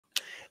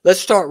Let's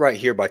start right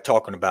here by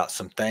talking about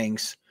some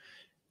things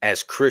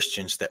as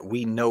Christians that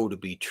we know to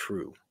be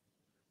true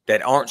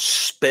that aren't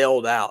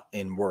spelled out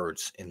in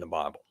words in the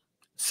Bible,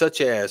 such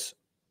as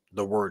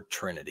the word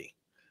Trinity.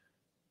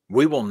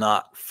 We will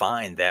not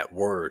find that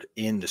word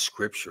in the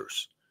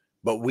scriptures,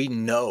 but we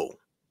know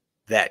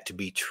that to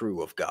be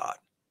true of God,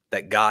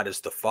 that God is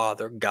the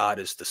Father, God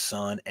is the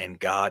Son, and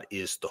God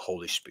is the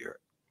Holy Spirit.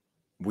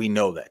 We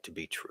know that to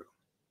be true.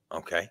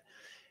 Okay.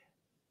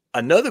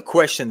 Another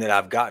question that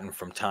I've gotten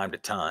from time to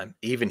time,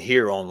 even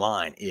here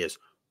online, is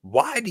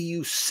why do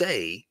you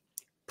say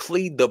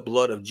plead the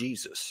blood of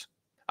Jesus?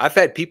 I've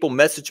had people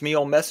message me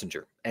on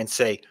Messenger and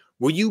say,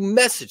 will you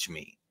message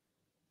me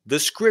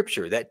the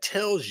scripture that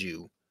tells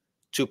you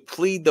to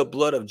plead the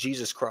blood of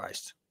Jesus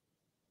Christ?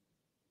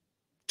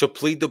 To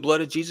plead the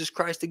blood of Jesus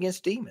Christ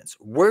against demons.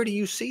 Where do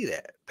you see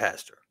that,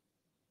 Pastor?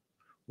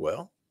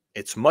 Well,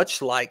 it's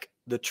much like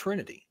the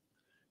Trinity.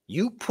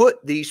 You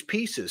put these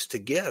pieces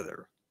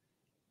together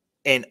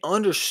and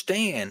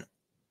understand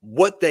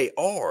what they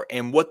are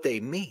and what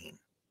they mean.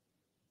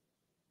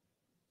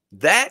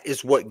 That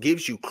is what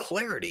gives you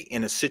clarity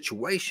in a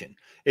situation.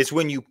 Is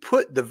when you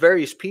put the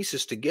various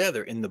pieces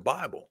together in the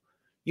Bible.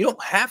 You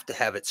don't have to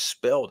have it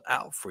spelled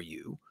out for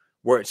you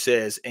where it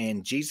says,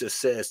 and Jesus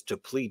says to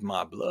plead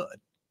my blood.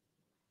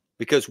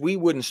 Because we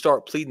wouldn't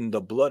start pleading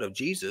the blood of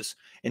Jesus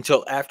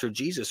until after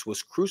Jesus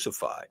was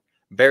crucified,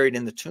 buried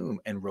in the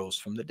tomb, and rose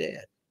from the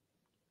dead.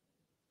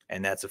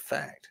 And that's a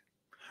fact.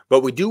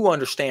 But we do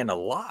understand a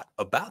lot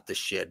about the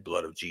shed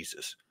blood of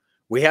Jesus.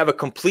 We have a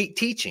complete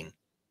teaching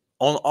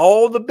on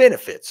all the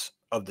benefits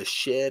of the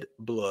shed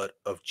blood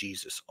of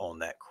Jesus on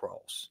that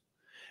cross.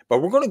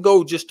 But we're going to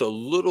go just a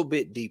little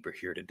bit deeper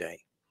here today.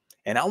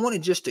 And I want to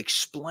just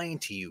explain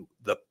to you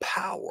the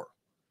power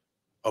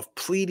of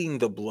pleading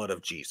the blood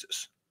of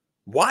Jesus.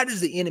 Why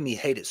does the enemy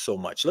hate it so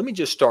much? Let me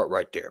just start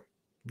right there.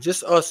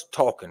 Just us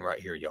talking right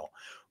here, y'all.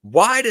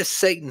 Why does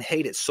Satan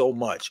hate it so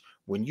much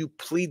when you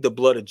plead the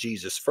blood of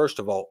Jesus, first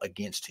of all,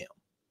 against him?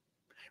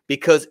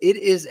 Because it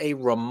is a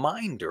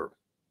reminder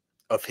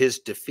of his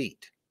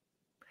defeat.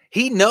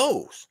 He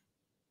knows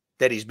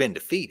that he's been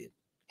defeated.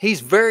 He's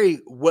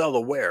very well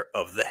aware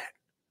of that.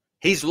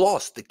 He's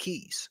lost the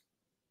keys.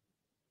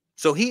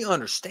 So he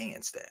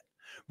understands that.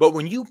 But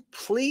when you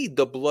plead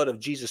the blood of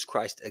Jesus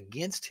Christ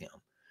against him,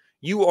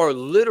 you are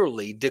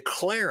literally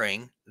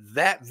declaring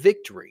that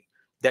victory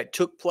that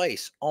took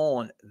place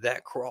on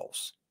that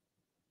cross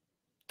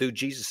through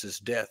Jesus's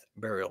death,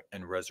 burial,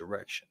 and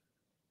resurrection.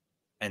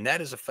 And that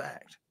is a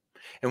fact.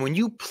 And when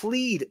you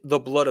plead the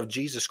blood of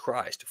Jesus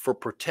Christ for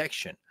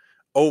protection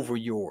over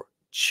your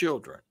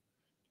children,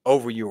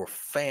 over your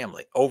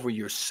family, over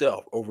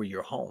yourself, over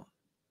your home,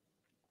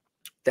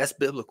 that's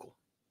biblical.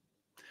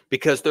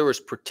 Because there is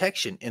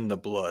protection in the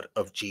blood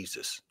of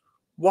Jesus.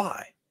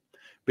 Why?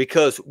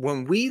 Because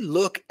when we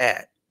look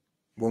at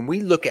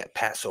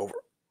Passover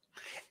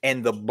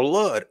and the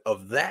blood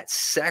of that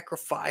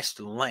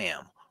sacrificed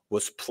lamb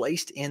was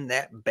placed in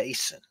that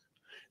basin,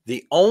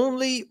 the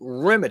only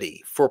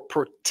remedy for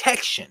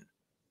protection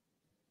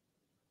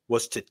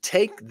was to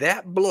take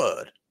that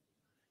blood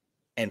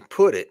and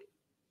put it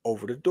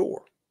over the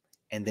door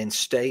and then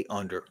stay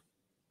under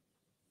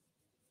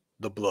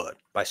the blood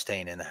by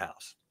staying in the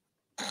house.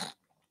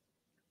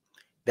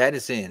 That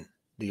is in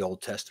the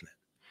Old Testament.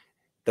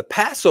 The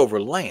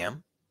Passover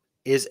lamb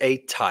is a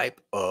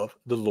type of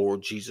the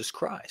Lord Jesus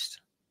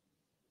Christ.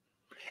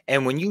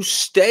 And when you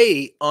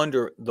stay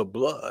under the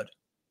blood,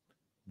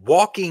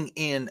 walking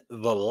in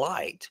the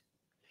light,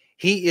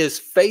 he is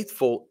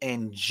faithful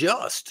and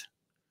just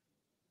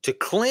to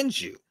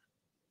cleanse you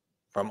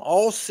from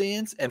all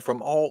sins and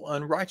from all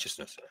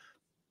unrighteousness.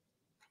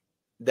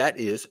 That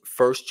is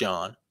 1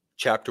 John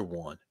chapter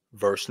 1,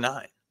 verse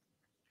 9.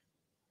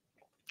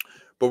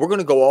 But we're going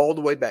to go all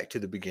the way back to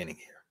the beginning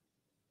here.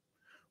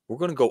 We're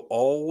going to go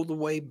all the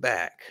way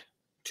back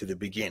to the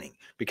beginning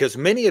because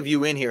many of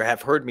you in here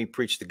have heard me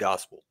preach the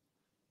gospel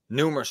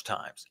numerous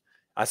times.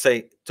 I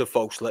say to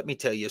folks, let me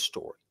tell you a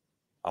story.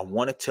 I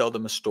want to tell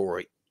them a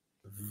story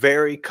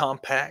very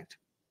compact,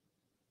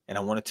 and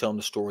I want to tell them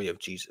the story of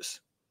Jesus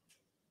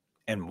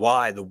and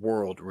why the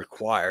world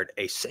required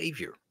a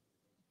savior.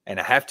 And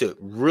I have to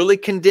really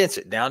condense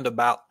it down to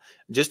about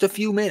just a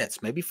few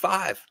minutes, maybe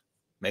 5,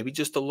 maybe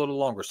just a little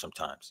longer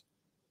sometimes.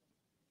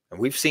 And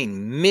we've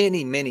seen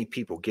many, many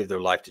people give their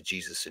life to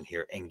Jesus in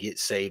here and get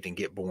saved and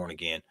get born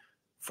again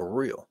for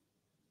real.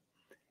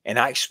 And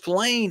I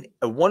explain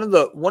one of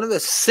the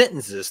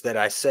sentences that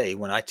I say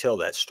when I tell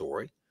that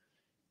story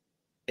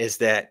is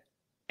that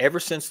ever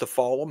since the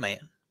fall of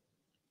man,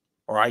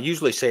 or I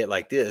usually say it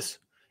like this,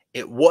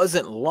 it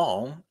wasn't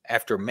long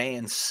after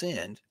man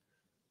sinned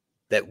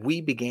that we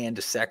began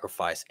to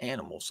sacrifice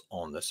animals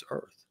on this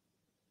earth.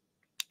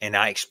 And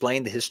I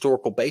explained the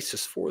historical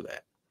basis for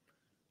that.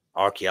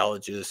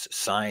 Archaeologists,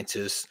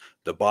 scientists,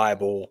 the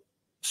Bible,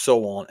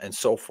 so on and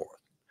so forth.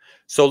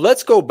 So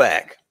let's go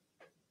back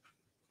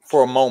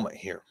for a moment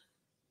here.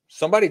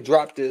 Somebody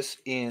dropped this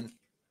in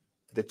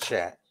the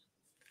chat.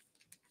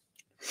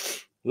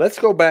 Let's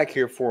go back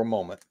here for a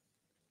moment.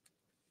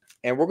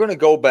 And we're going to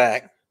go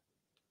back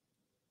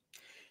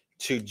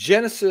to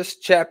Genesis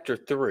chapter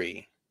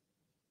 3,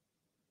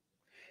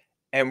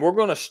 and we're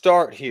going to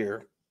start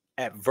here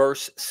at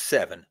verse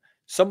 7.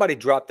 Somebody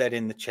drop that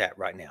in the chat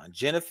right now.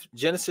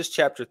 Genesis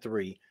chapter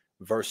 3,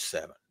 verse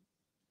 7.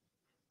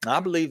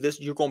 I believe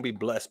this you're going to be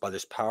blessed by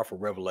this powerful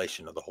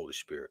revelation of the Holy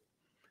Spirit.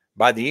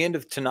 By the end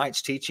of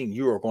tonight's teaching,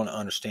 you are going to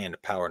understand the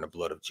power and the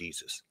blood of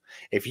Jesus.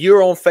 If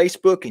you're on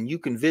Facebook and you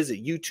can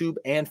visit YouTube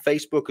and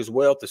Facebook as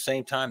well at the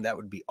same time, that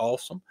would be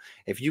awesome.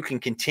 If you can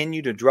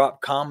continue to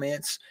drop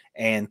comments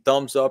and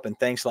thumbs up and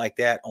things like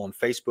that on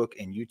Facebook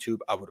and YouTube,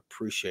 I would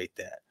appreciate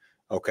that.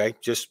 Okay,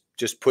 just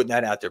putting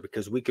that out there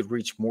because we could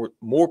reach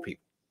more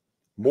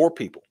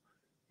people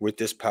with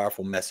this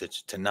powerful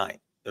message tonight.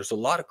 There's a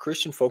lot of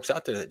Christian folks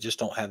out there that just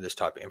don't have this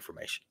type of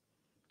information.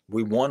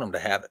 We want them to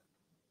have it.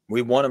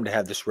 We want them to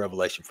have this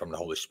revelation from the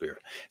Holy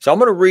Spirit. So I'm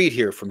going to read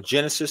here from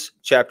Genesis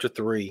chapter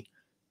 3,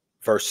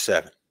 verse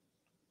 7.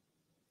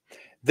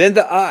 Then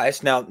the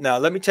eyes, now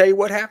let me tell you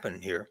what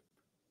happened here.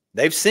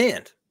 They've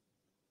sinned.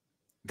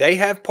 They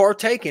have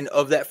partaken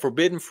of that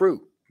forbidden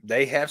fruit.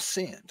 They have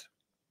sinned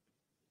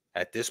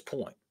at this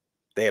point.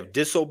 They have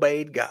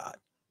disobeyed God.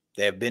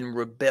 They have been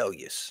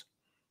rebellious.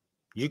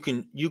 You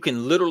can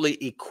literally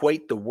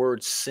equate the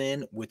word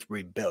sin with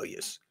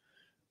rebellious.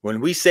 When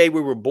we say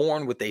we were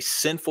born with a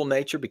sinful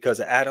nature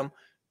because of Adam,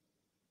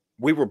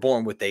 we were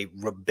born with a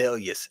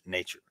rebellious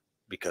nature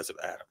because of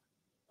Adam.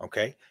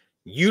 Okay?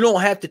 You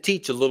don't have to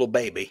teach a little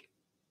baby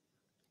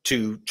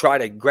to try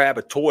to grab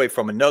a toy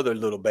from another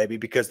little baby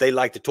because they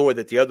like the toy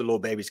that the other little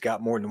baby's got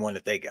more than the one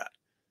that they got.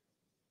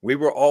 We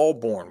were all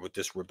born with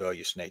this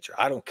rebellious nature.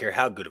 I don't care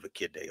how good of a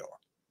kid they are.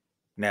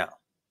 Now,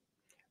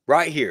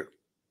 right here,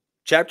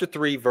 chapter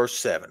 3, verse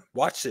 7.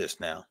 Watch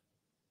this now.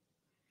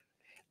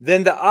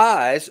 Then the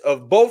eyes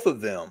of both of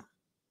them,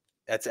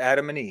 that's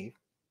Adam and Eve,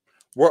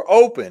 were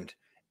opened,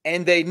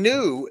 and they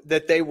knew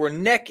that they were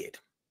naked.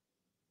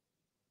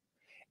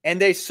 And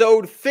they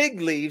sewed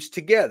fig leaves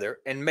together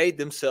and made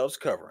themselves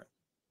covering.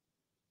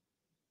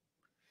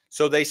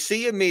 So they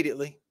see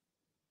immediately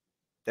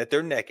that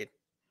they're naked.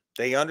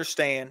 They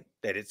understand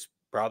that it's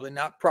probably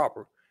not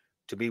proper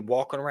to be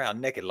walking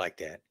around naked like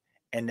that.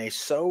 And they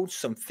sewed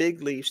some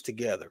fig leaves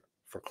together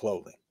for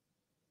clothing.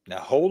 Now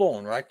hold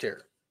on right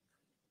there.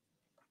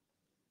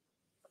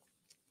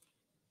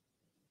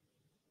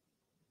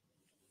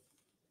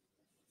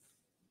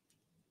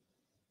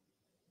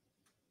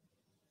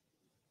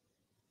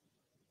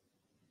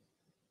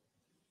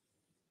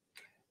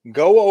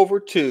 Go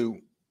over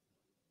to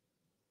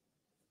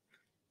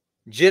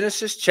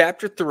Genesis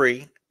chapter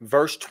 3,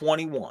 verse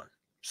 21.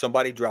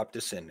 Somebody drop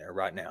this in there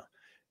right now.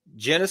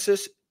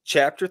 Genesis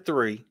chapter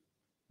 3,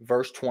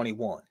 verse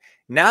 21.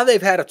 Now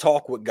they've had a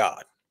talk with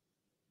God.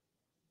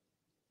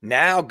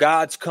 Now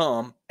God's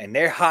come and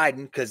they're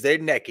hiding because they're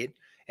naked,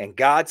 and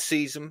God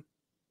sees them,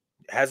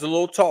 has a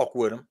little talk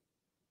with them,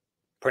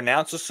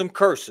 pronounces some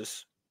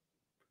curses.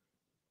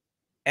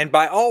 And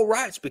by all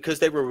rights, because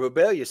they were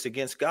rebellious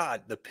against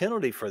God, the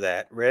penalty for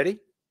that, ready,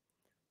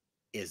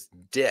 is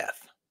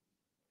death.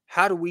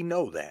 How do we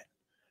know that?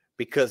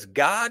 Because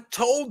God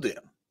told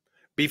them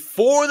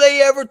before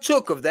they ever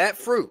took of that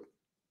fruit.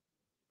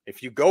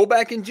 If you go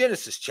back in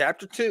Genesis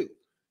chapter 2,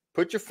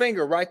 put your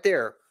finger right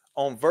there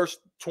on verse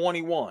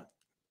 21.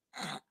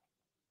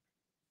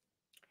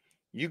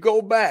 You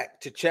go back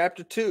to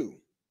chapter 2.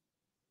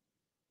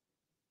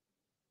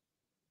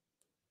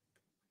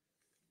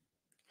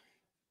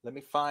 Let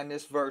me find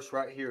this verse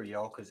right here,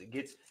 y'all, because it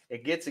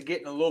gets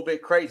getting a little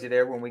bit crazy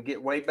there when we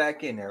get way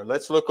back in there.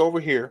 Let's look over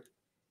here.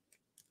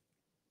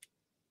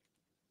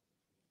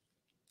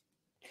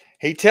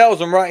 He tells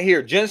them right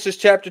here, Genesis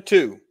chapter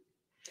 2.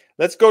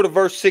 Let's go to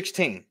verse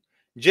 16.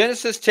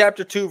 Genesis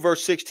chapter 2,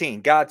 verse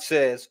 16. God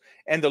says,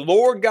 and the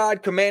Lord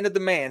God commanded the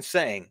man,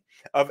 saying,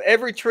 of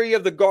every tree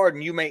of the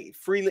garden you may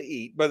freely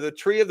eat, but the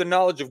tree of the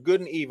knowledge of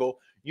good and evil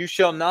you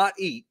shall not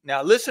eat.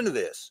 Now listen to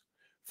this.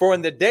 For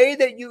in the day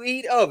that you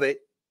eat of it,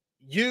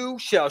 you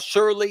shall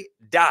surely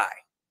die.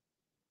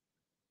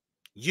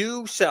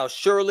 You shall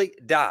surely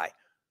die.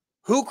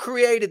 Who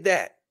created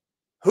that?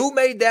 Who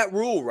made that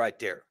rule right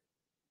there?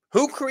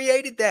 Who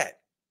created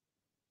that?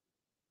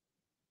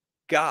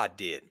 God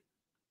did.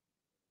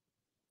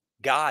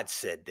 God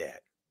said that.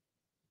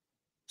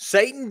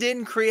 Satan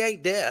didn't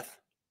create death.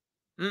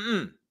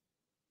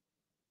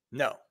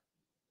 No.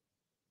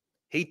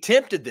 He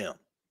tempted them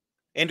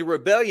into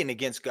rebellion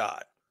against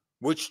God,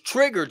 which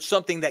triggered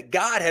something that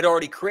God had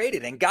already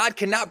created, and God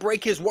cannot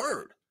break his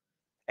word.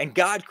 And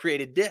God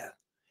created death.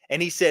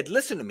 And he said,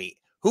 listen to me,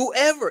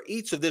 whoever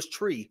eats of this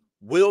tree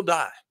will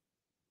die.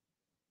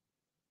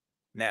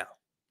 Now,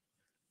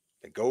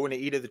 they go and they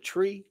eat of the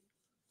tree.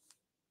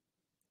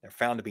 They're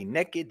found to be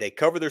naked. They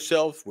cover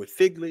themselves with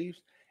fig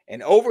leaves.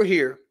 And over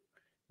here,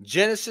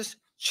 Genesis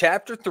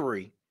chapter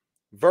 3,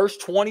 verse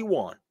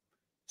 21.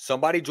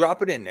 Somebody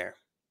drop it in there.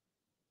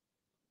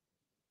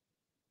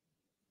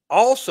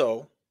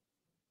 Also,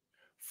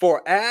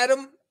 for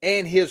Adam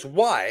and his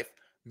wife,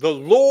 the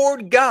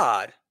Lord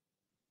God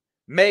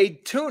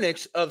made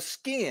tunics of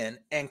skin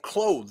and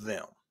clothed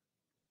them.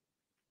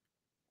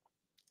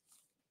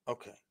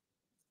 Okay.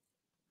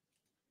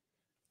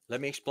 Let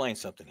me explain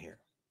something here.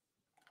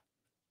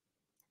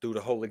 Through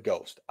the Holy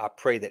Ghost, I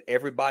pray that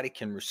everybody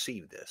can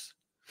receive this.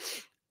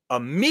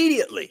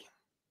 Immediately,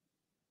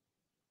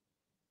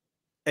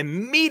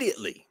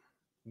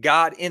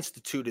 God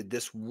instituted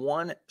this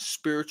one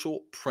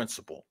spiritual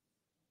principle.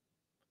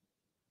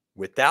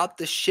 Without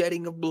the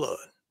shedding of blood,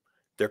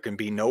 there can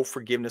be no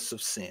forgiveness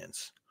of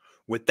sins.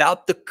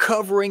 Without the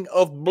covering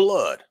of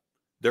blood,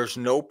 there's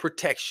no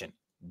protection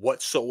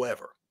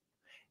whatsoever.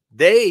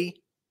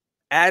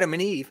 Adam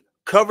and Eve,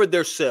 covered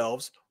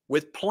themselves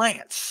with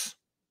plants.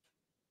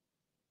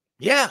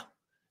 Yeah,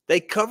 they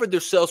covered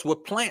themselves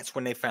with plants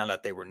when they found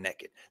out they were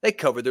naked. They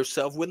covered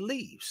themselves with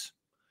leaves.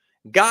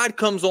 God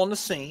comes on the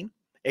scene,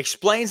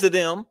 explains to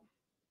them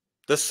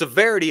the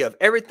severity of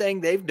everything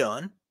they've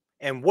done.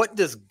 And what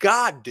does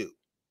God do?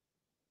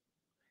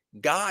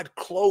 God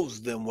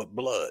clothes them with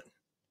blood.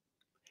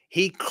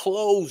 He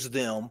clothes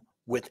them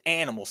with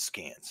animal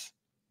skins.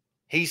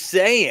 He's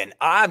saying,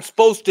 I'm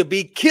supposed to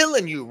be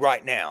killing you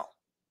right now.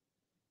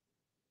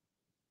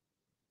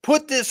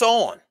 Put this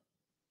on.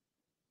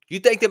 You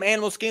think them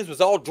animal skins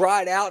was all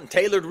dried out and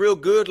tailored real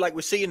good like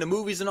we see in the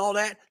movies and all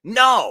that?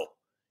 No,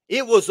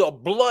 it was a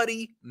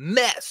bloody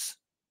mess.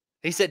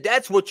 He said,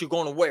 that's what you're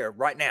going to wear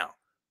right now.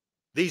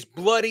 These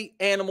bloody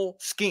animal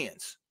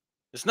skins.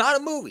 It's not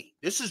a movie.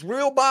 This is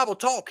real Bible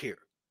talk here.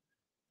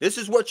 This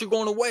is what you're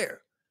going to wear.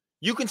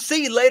 You can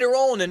see later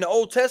on in the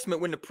Old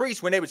Testament when the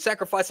priests, when they would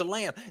sacrifice a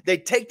lamb,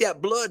 they'd take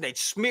that blood and they'd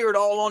smear it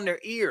all on their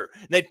ear.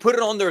 And they'd put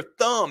it on their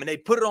thumb and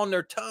they'd put it on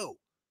their toe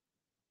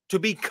to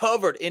be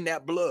covered in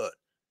that blood.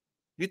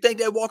 You think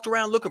they walked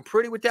around looking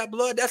pretty with that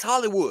blood? That's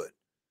Hollywood.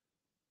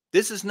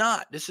 This is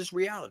not. This is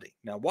reality.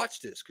 Now watch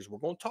this, because we're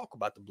going to talk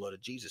about the blood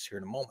of Jesus here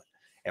in a moment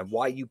and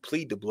why you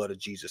plead the blood of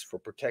Jesus for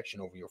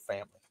protection over your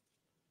family.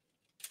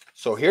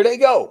 So here they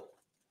go.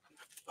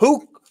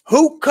 Who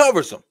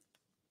covers them?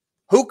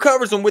 Who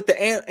covers them with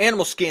the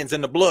animal skins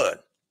and the blood?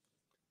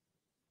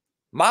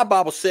 My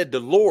Bible said the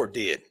Lord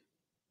did.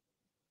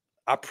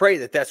 I pray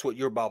that that's what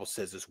your Bible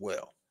says as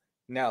well.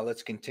 Now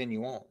let's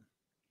continue on.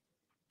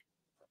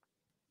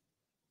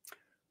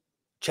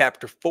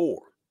 Chapter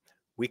 4,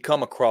 we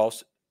come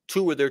across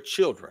two of their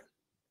children,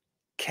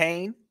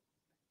 Cain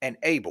and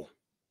Abel.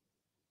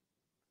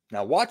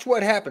 Now watch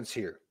what happens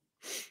here.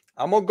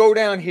 I'm going to go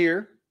down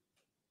here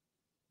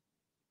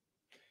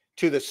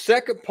to the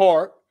second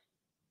part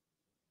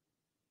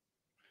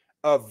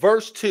of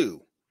verse 2.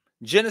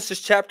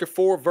 Genesis chapter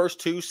 4, verse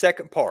 2,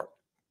 second part.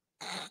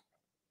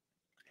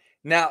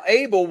 Now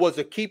Abel was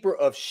a keeper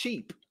of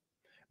sheep,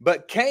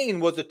 but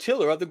Cain was a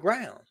tiller of the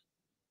ground.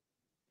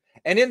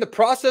 And in the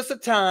process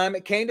of time,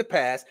 it came to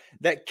pass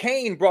that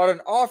Cain brought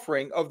an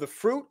offering of the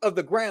fruit of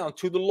the ground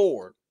to the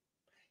Lord.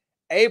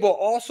 Abel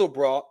also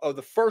brought of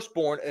the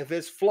firstborn of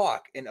his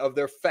flock and of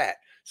their fat.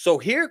 So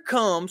here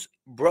comes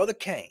brother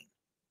Cain.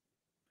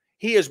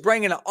 He is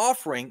bringing an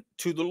offering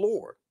to the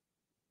Lord.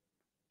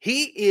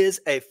 He is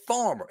a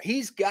farmer.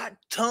 He's got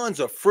tons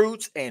of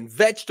fruits and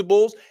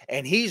vegetables,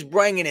 and he's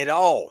bringing it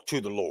all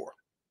to the Lord.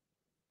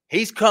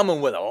 He's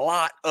coming with a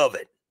lot of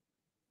it,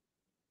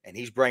 and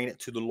he's bringing it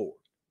to the Lord.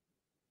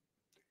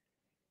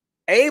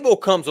 Abel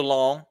comes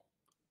along.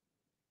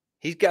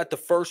 He's got the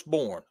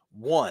firstborn,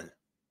 one.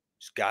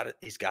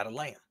 He's got a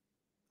lamb.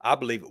 I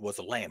believe it was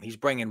a lamb. He's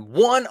bringing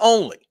one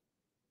only.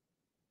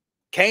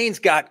 Cain's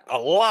got a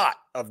lot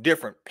of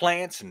different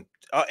plants and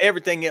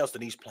everything else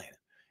that he's planted.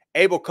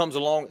 Abel comes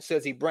along. It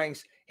says he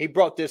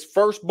brought this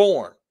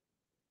firstborn.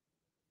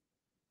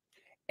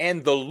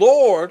 And the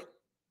Lord,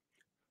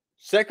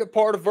 second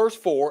part of verse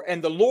 4,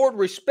 and the Lord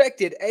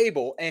respected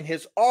Abel and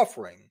his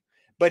offering,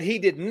 but he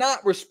did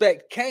not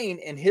respect Cain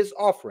and his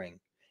offering.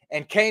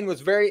 And Cain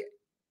was very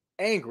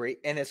angry,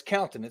 and his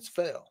countenance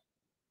fell.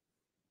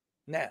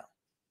 Now,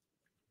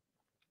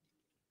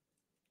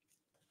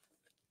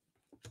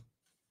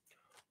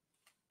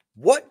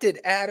 what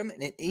did Adam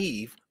and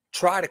Eve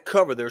try to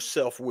cover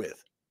themselves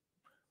with?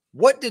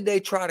 What did they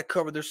try to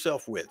cover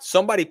themselves with?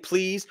 Somebody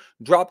please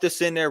drop this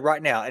in there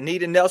right now.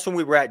 Anita Nelson,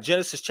 we were at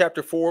Genesis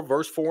chapter 4,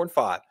 verse 4 and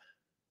 5.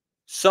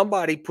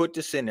 Somebody put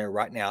this in there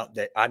right now,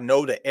 that I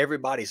know that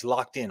everybody's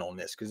locked in on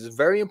this, because it's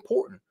very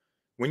important.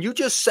 When you're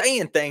just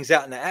saying things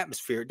out in the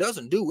atmosphere, it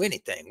doesn't do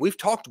anything. We've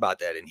talked about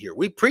that in here.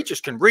 We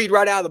preachers can read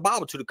right out of the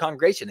Bible to the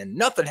congregation and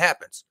nothing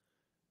happens.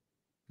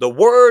 The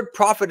word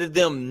profited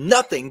them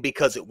nothing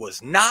because it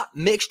was not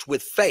mixed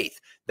with faith.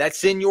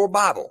 That's in your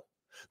Bible.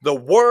 The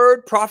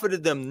word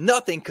profited them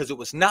nothing because it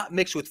was not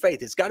mixed with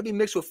faith. It's got to be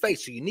mixed with faith.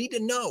 So you need to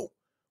know,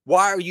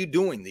 why are you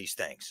doing these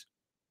things?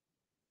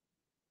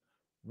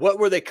 What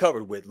were they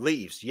covered with?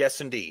 Leaves. Yes,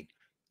 indeed.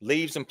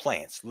 Leaves and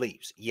plants.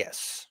 Leaves.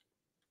 Yes.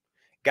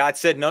 God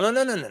said, no.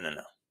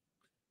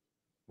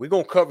 We're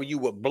going to cover you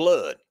with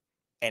blood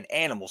and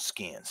animal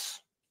skins.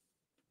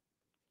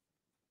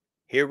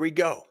 Here we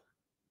go.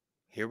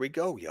 Here we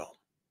go, y'all.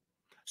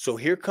 So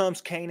here comes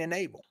Cain and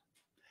Abel.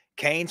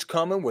 Cain's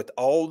coming with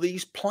all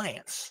these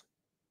plants.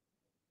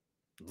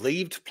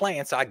 Leaved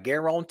plants, I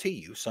guarantee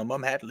you. Some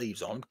of them had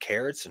leaves on them.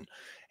 Carrots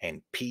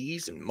and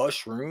peas and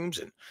mushrooms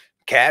and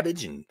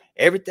cabbage and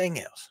everything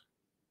else.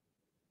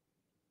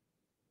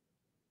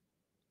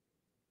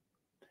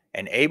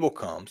 And Abel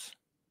comes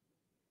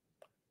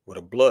with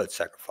a blood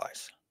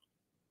sacrifice.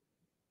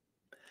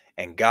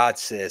 And God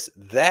says,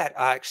 that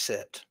I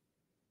accept,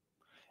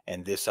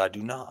 and this I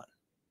do not.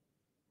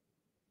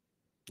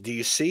 Do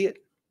you see it?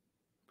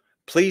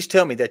 Please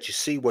tell me that you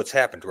see what's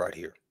happened right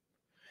here.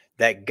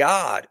 That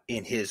God,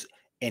 in his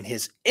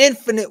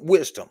infinite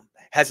wisdom,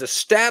 has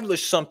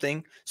established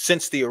something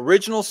since the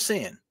original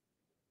sin.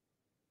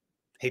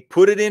 He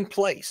put it in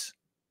place.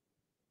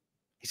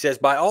 He says,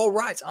 by all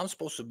rights, I'm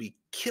supposed to be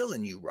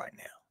killing you right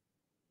now.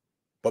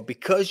 But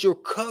because you're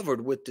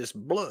covered with this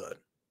blood,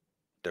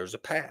 there's a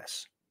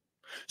pass.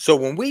 So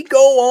when we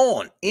go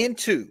on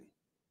into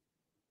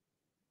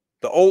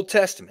the Old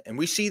Testament, and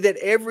we see that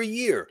every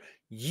year,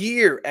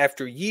 year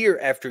after year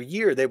after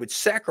year, they would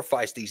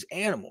sacrifice these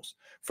animals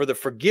for the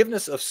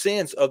forgiveness of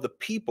sins of the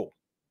people.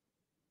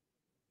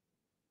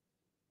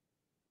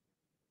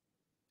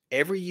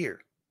 Every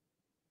year,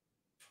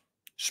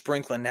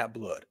 sprinkling that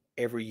blood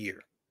every year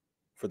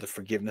for the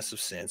forgiveness of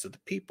sins of the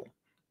people.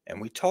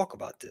 And we talk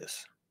about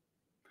this.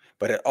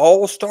 But it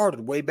all started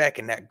way back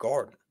in that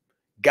garden.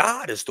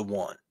 God is the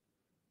one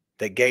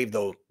that gave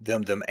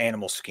them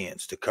animal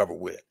skins to cover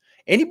with.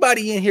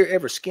 Anybody in here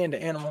ever skinned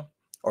an animal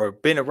or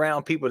been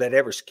around people that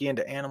ever skinned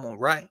an animal,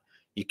 right?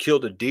 You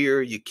killed a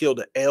deer, you killed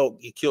an elk,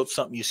 you killed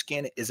something, you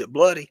skinned it. Is it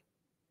bloody?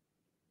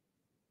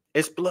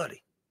 It's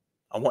bloody.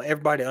 I want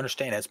everybody to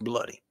understand that's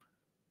bloody.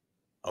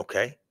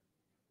 Okay?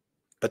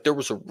 But there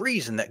was a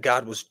reason that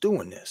God was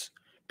doing this,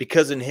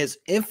 because in his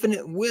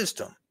infinite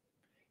wisdom,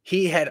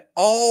 he had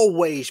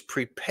always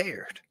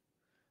prepared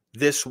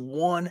this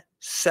one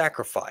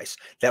sacrifice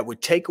that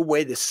would take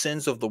away the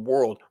sins of the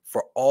world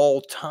for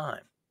all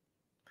time.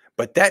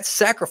 But that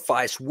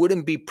sacrifice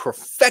wouldn't be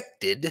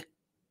perfected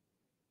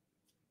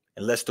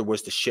unless there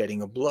was the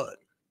shedding of blood.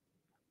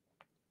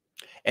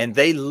 And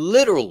they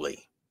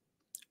literally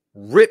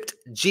ripped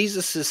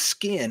Jesus's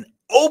skin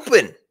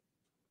open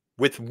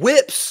with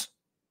whips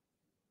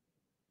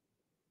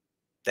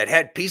that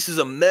had pieces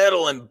of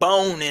metal and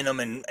bone in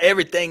them and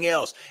everything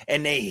else.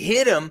 And they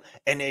hit him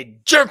and they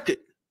jerked it.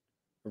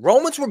 The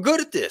Romans were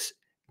good at this.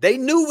 They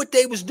knew what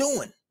they was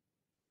doing.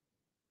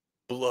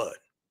 Blood,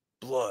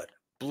 blood,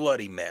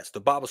 bloody mess. The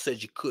Bible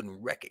says you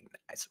couldn't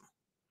recognize him.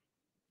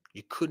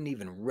 You couldn't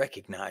even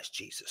recognize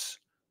Jesus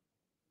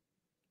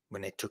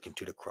when they took him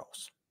to the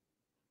cross.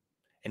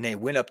 And they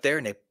went up there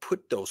and they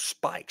put those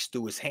spikes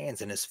through his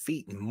hands and his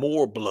feet, and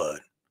more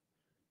blood.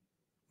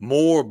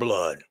 More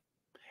blood.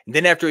 And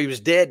then after he was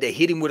dead, they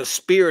hit him with a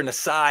spear in the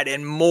side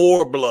and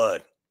more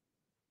blood.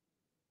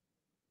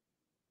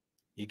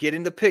 You get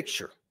in the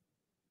picture.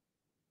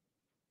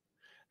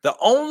 The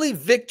only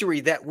victory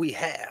that we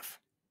have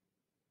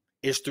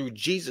is through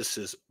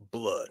Jesus's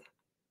blood,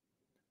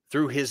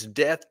 through his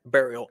death,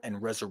 burial,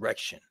 and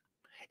resurrection.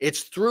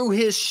 It's through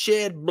his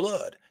shed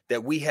blood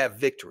that we have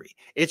victory.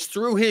 It's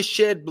through his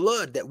shed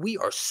blood that we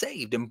are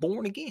saved and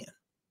born again.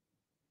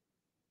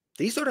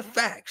 These are the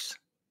facts.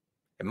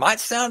 It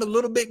might sound a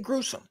little bit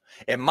gruesome.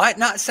 It might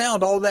not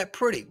sound all that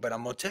pretty, but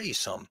I'm going to tell you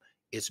something.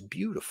 It's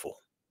beautiful.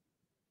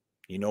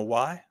 You know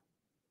why?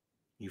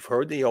 You've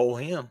heard the old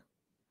hymn.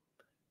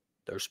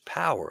 There's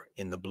power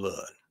in the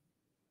blood.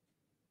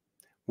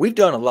 We've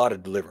done a lot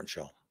of deliverance,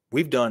 y'all.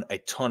 We've done a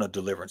ton of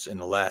deliverance in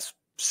the last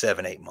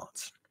 7-8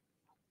 months.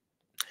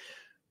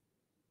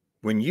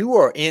 When you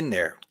are in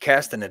there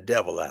casting the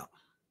devil out,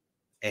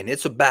 and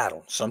it's a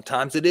battle,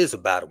 sometimes it is a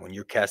battle when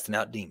you're casting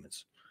out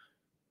demons.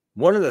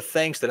 One of the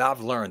things that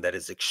I've learned that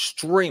is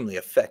extremely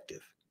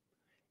effective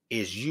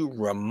is you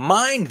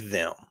remind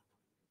them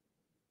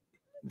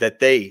that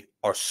they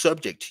are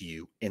subject to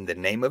you in the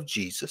name of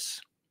Jesus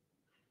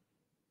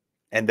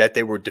and that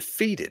they were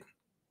defeated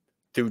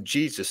through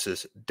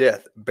Jesus's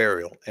death,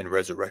 burial, and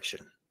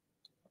resurrection.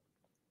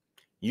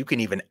 You can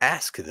even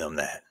ask them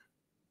that.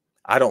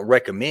 I don't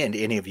recommend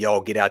any of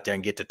y'all get out there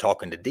and get to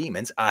talking to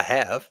demons. I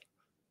have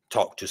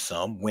talked to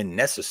some when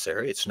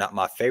necessary. It's not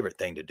my favorite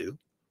thing to do.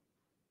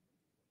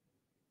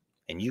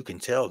 And you can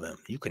tell them,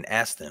 you can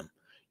ask them,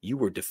 you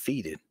were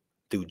defeated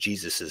through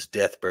Jesus's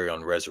death, burial,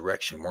 and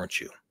resurrection,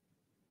 weren't you?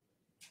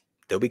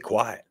 They'll be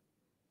quiet.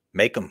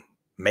 Make them,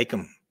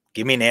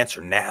 give me an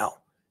answer now.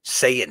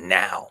 Say it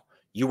now.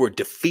 You were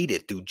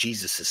defeated through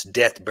Jesus's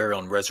death, burial,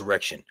 and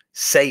resurrection.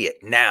 Say it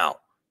now.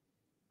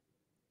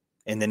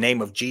 In the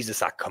name of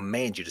Jesus, I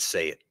command you to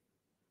say it.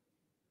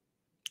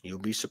 You'll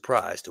be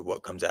surprised at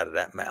what comes out of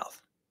that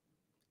mouth.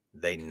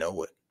 They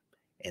know it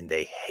and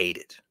they hate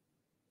it.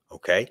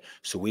 Okay?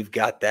 So we've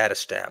got that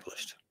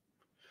established.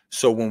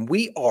 So when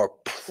we are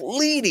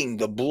pleading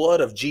the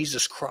blood of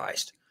Jesus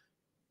Christ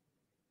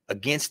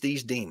against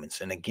these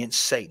demons and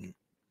against Satan,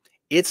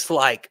 it's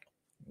like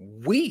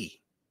we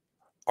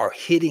are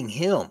hitting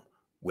him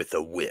with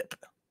a whip.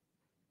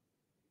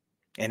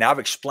 And I've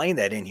explained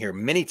that in here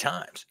many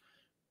times,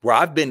 where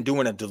I've been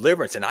doing a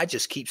deliverance and I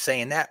just keep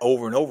saying that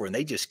over and over, and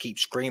they just keep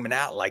screaming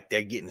out like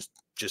they're getting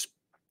just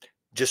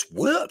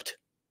whipped.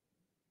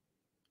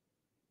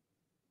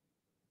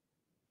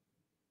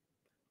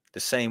 The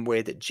same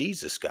way that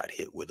Jesus got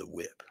hit with a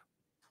whip.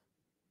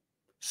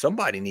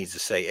 Somebody needs to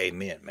say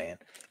amen, man.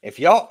 If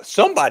y'all,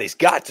 somebody's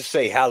got to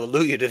say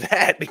hallelujah to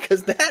that,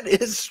 because that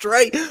is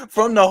straight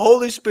from the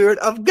Holy Spirit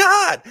of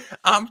God.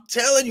 I'm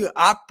telling you,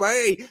 I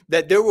pray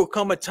that there will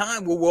come a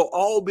time where we'll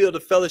all be able to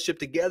fellowship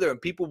together and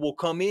people will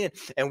come in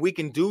and we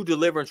can do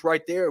deliverance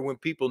right there when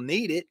people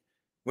need it.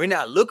 We're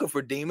not looking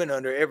for demon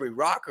under every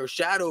rock or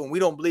shadow, and we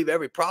don't believe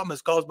every problem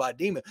is caused by a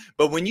demon.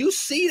 But when you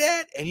see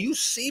that and you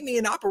see me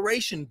in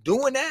operation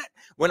doing that,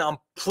 when I'm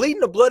pleading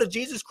the blood of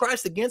Jesus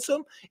Christ against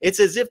them, it's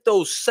as if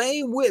those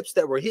same whips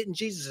that were hitting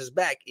Jesus's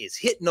back is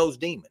hitting those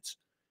demons.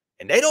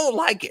 And they don't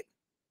like it.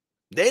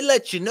 They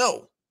let you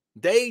know.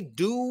 They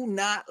do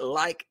not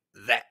like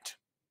that.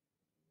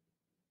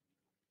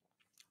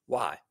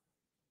 Why?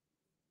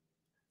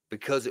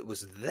 Because it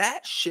was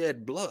that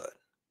shed blood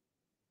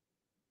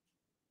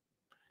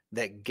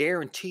that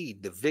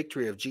guaranteed the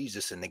victory of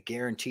Jesus and that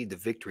guaranteed the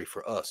victory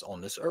for us on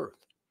this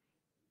earth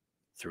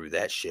through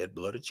that shed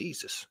blood of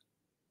Jesus.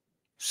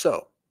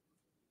 So,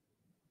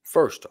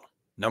 first off,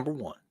 number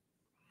one,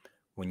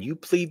 when you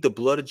plead the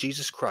blood of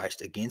Jesus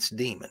Christ against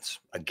demons,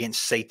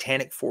 against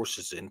satanic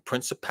forces and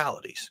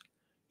principalities,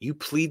 you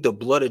plead the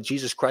blood of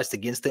Jesus Christ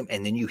against them,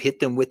 and then you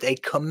hit them with a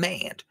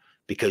command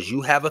because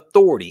you have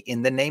authority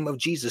in the name of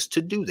Jesus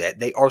to do that.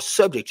 They are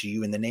subject to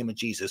you in the name of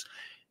Jesus.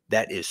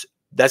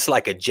 That's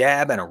like a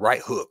jab and a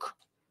right hook.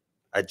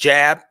 A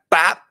jab,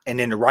 bop, and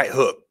then the right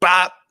hook,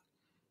 bop.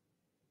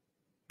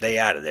 They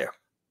out of there.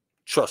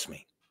 Trust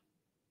me.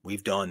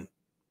 We've done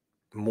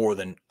more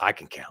than I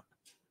can count.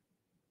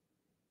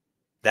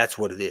 That's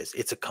what it is.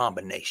 It's a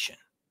combination.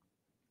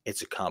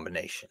 It's a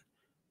combination.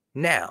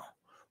 Now,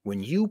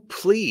 when you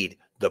plead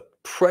the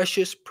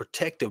precious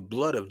protective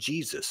blood of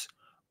Jesus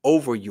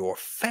over your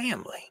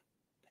family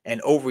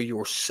and over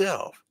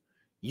yourself,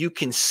 you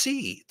can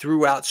see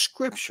throughout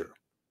Scripture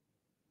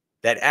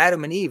that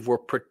Adam and Eve were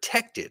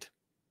protected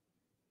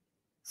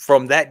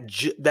from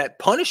that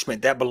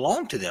punishment that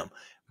belonged to them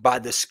by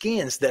the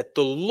skins that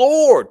the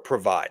Lord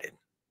provided.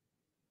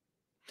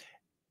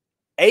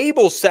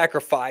 Abel's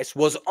sacrifice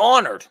was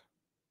honored,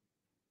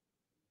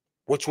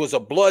 which was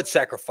a blood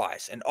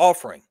sacrifice, an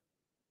offering.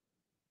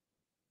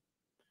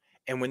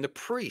 And when the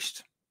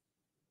priest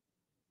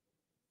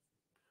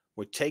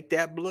would take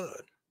that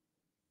blood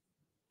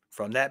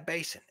from that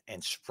basin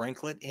and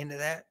sprinkle it into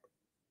that,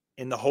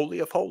 in the Holy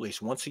of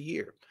Holies once a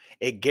year,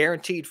 it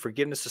guaranteed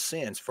forgiveness of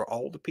sins for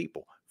all the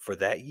people for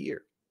that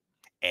year.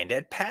 And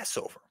at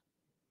Passover,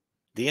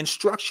 the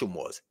instruction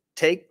was,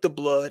 take the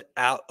blood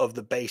out of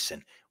the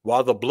basin.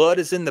 While the blood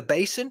is in the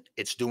basin,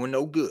 it's doing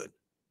no good.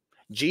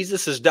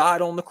 Jesus has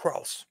died on the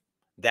cross.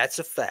 That's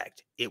a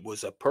fact. It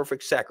was a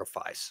perfect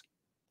sacrifice.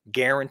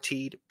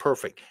 Guaranteed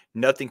perfect.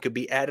 Nothing could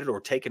be added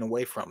or taken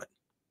away from it.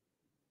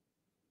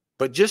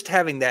 But just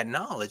having that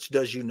knowledge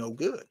does you no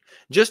good.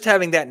 Just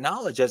having that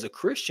knowledge as a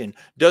Christian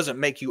doesn't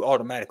make you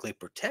automatically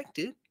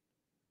protected.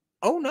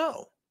 Oh,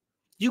 no.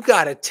 You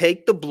got to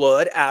take the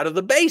blood out of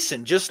the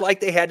basin, just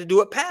like they had to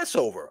do at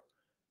Passover.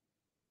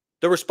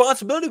 The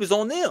responsibility was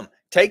on them.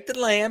 Take the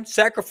lamb,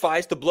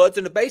 sacrifice, the blood's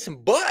in the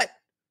basin, but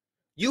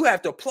you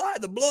have to apply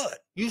the blood.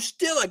 You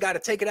still got to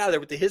take it out of there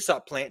with the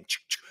hyssop plant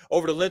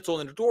over the lintel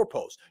and the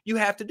doorpost. You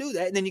have to do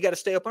that, and then you got to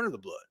stay up under the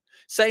blood.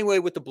 Same way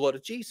with the blood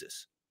of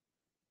Jesus.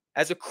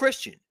 As a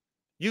Christian,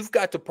 you've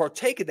got to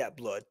partake of that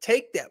blood,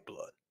 take that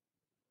blood,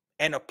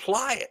 and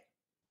apply it,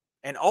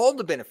 and all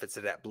the benefits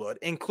of that blood,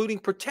 including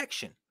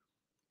protection,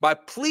 by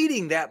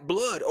pleading that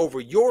blood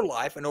over your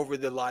life and over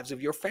the lives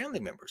of your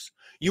family members.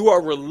 You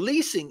are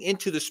releasing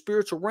into the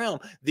spiritual realm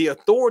the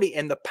authority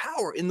and the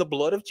power in the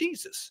blood of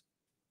Jesus.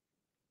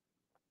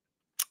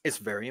 It's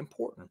very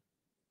important.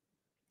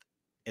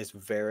 It's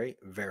very,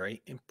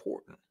 very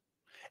important.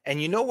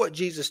 And you know what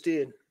Jesus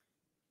did?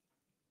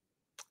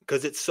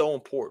 Because it's so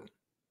important.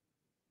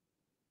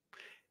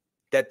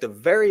 That the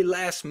very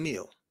last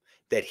meal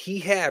that he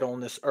had on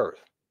this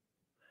earth,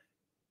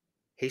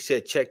 he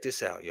said, check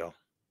this out, y'all.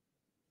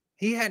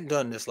 He hadn't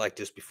done this like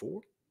this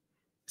before.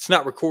 It's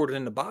not recorded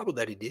in the Bible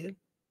that he did.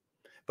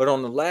 But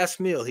on the last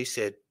meal, he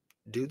said,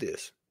 do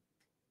this.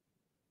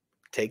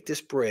 Take this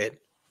bread,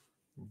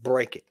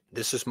 break it.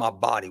 This is my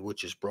body,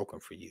 which is broken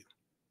for you.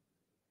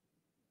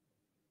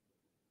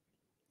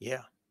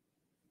 Yeah.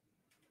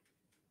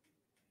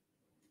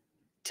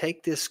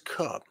 Take this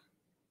cup,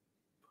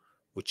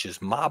 which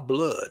is my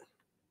blood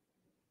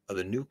of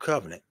the new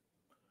covenant,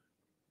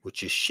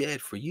 which is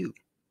shed for you.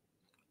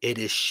 It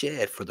is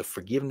shed for the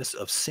forgiveness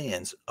of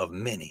sins of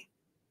many.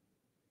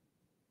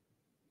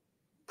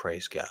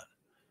 Praise God.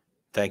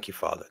 Thank you,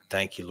 Father.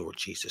 Thank you, Lord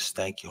Jesus.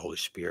 Thank you, Holy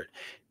Spirit.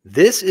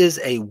 This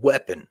is a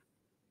weapon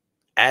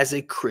as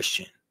a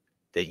Christian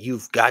that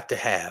you've got to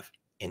have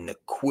in the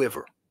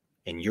quiver,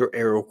 in your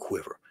arrow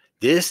quiver.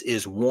 This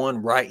is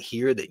one right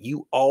here that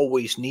you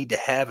always need to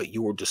have at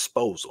your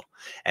disposal.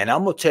 And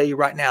I'm going to tell you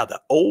right now,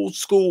 the old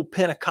school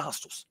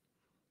Pentecostals,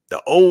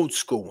 the old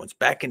school ones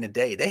back in the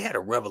day, they had a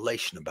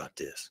revelation about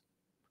this.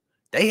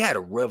 They had a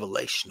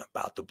revelation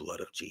about the blood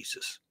of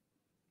Jesus.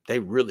 They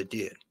really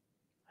did.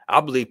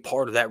 I believe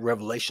part of that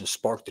revelation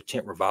sparked the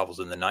tent revivals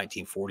in the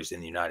 1940s in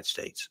the United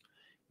States.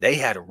 They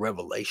had a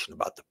revelation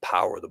about the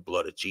power of the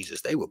blood of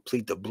Jesus. They would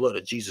plead the blood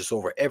of Jesus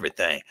over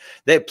everything.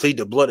 They'd plead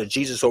the blood of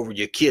Jesus over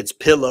your kid's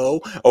pillow,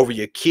 over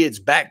your kid's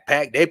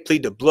backpack. They'd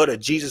plead the blood of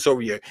Jesus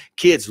over your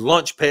kid's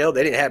lunch pail.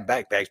 They didn't have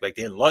backpacks back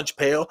then, lunch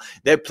pail.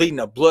 They're pleading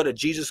the blood of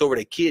Jesus over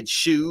their kids'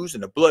 shoes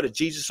and the blood of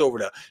Jesus over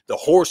the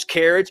horse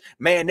carriage.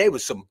 Man, they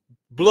was some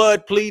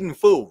blood pleading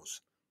fools,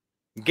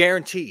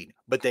 guaranteed.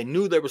 But they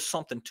knew there was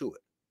something to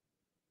it.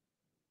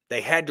 They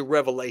had the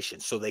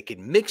revelation so they could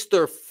mix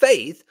their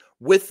faith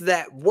with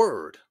that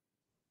word.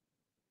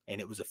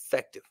 And it was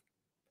effective.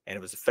 And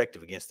it was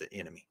effective against the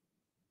enemy.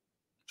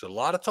 There's a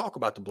lot of talk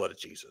about the blood of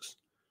Jesus.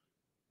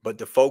 But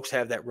the folks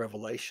have that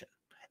revelation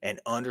and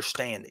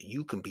understand that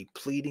you can be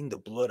pleading the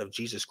blood of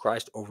Jesus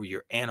Christ over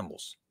your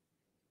animals.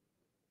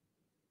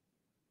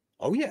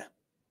 Oh, yeah.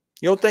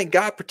 You don't think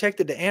God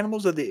protected the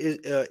animals of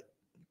the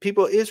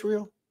people of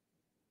Israel?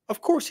 Of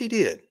course he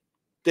did.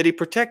 Did he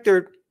protect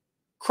their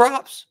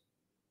crops?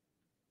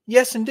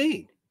 Yes,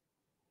 indeed.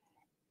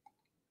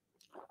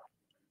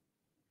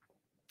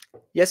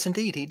 Yes,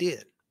 indeed, he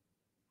did.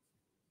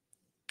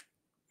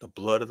 The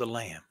blood of the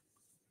Lamb.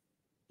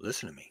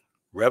 Listen to me.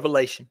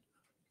 Revelation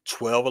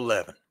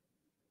 12:11.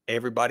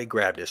 Everybody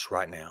grab this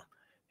right now.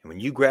 And when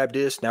you grab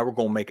this, now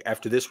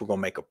after this, we're going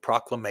to make a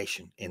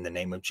proclamation in the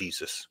name of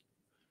Jesus.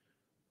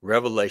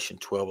 Revelation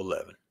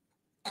 12:11.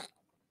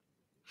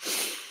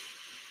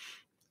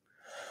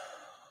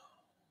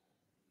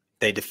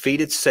 They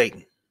defeated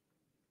Satan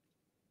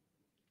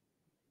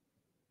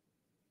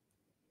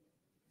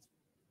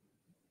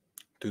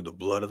through the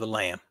blood of the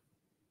Lamb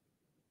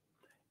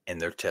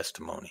and their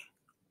testimony.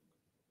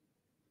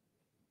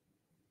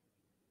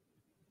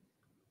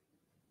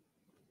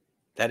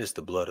 That is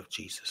the blood of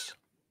Jesus.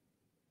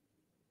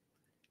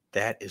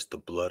 That is the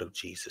blood of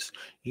Jesus.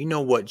 You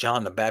know what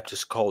John the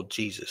Baptist called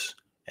Jesus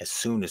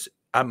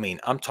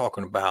I'm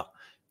talking about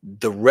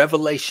the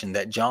revelation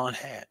that John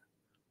had,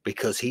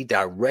 because he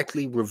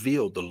directly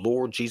revealed the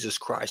Lord Jesus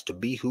Christ to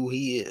be who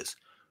he is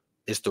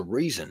the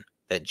reason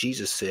that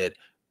Jesus said,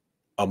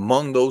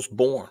 among those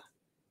born,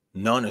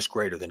 none is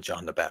greater than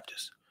John the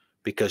Baptist.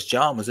 Because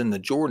John was in the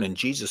Jordan and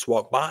Jesus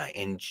walked by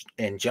and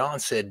John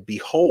said,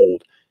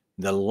 behold,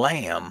 the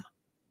Lamb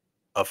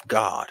of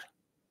God.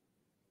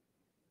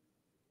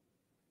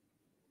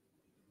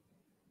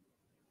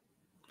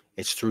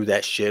 It's through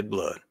that shed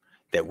blood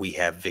that we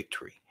have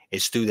victory.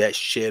 It's through that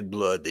shed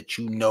blood that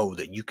you know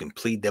that you can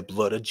plead the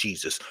blood of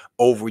Jesus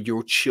over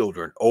your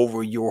children,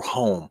 over your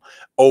home,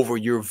 over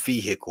your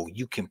vehicle.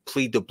 You can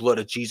plead the blood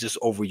of Jesus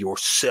over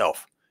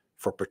yourself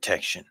for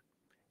protection.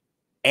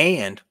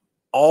 And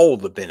all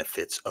the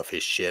benefits of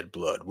his shed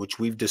blood, which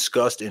we've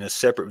discussed in a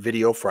separate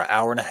video for an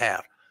hour and a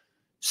half.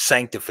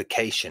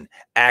 Sanctification,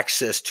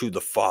 access to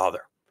the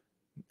Father,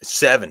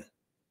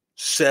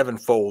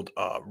 sevenfold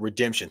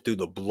redemption through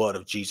the blood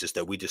of Jesus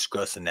that we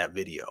discussed in that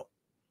video.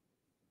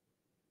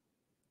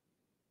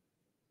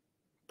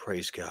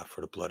 Praise God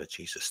for the blood of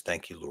Jesus.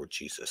 Thank you, Lord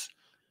Jesus.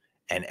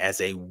 And as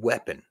a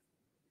weapon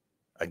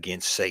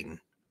against Satan,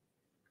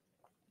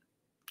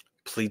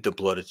 plead the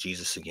blood of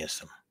Jesus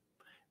against him.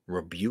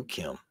 Rebuke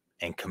him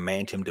and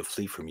command him to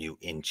flee from you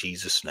in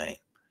Jesus' name.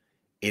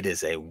 It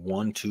is a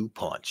 1-2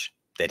 punch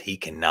that he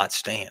cannot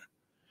stand,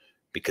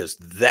 because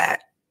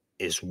that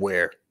is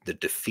where the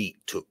defeat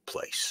took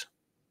place,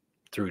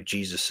 through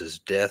Jesus's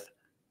death,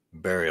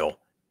 burial,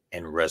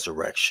 and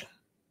resurrection.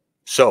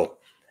 So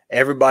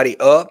everybody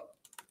up.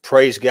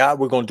 Praise God.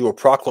 We're going to do a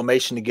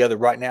proclamation together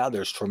right now.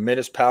 There's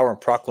tremendous power in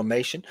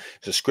proclamation.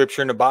 The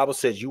scripture in the Bible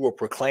says you will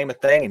proclaim a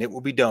thing and it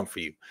will be done for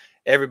you.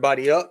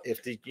 Everybody up. If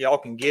y'all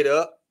can get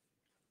up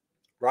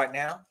right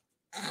now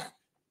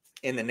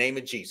in the name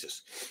of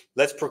Jesus.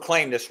 Let's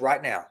proclaim this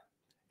right now.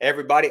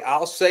 Everybody,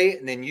 I'll say it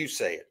and then you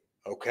say it.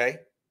 Okay?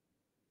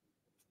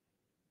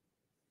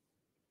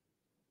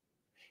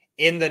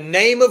 In the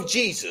name of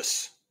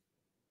Jesus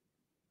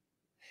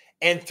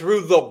and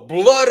through the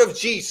blood of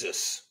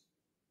Jesus,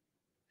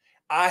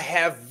 I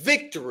have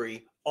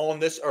victory on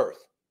this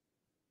earth.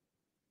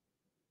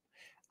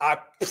 I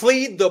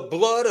plead the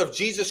blood of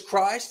Jesus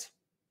Christ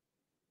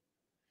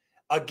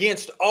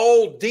against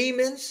all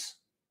demons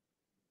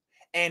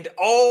and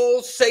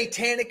all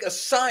satanic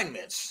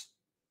assignments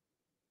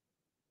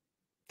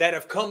that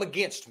have come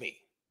against me.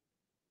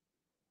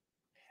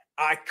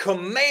 I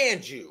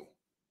command you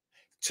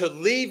to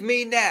leave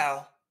me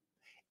now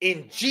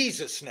in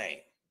Jesus'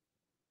 name.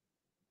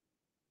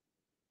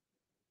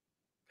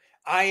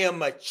 I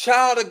am a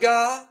child of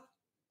God.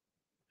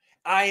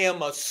 I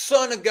am a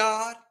son of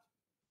God.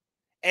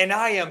 And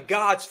I am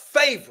God's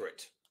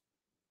favorite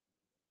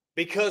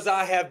because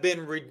I have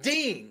been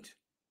redeemed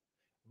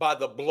by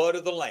the blood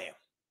of the Lamb.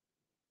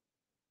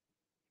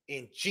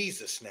 In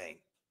Jesus' name.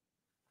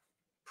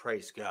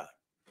 Praise God.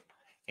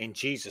 In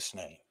Jesus'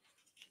 name.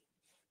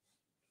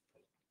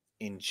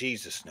 In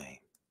Jesus' name.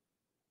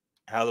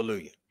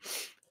 Hallelujah.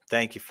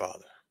 Thank you,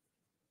 Father.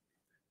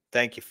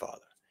 Thank you,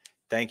 Father.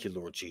 Thank you,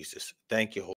 Lord Jesus. Thank you, Holy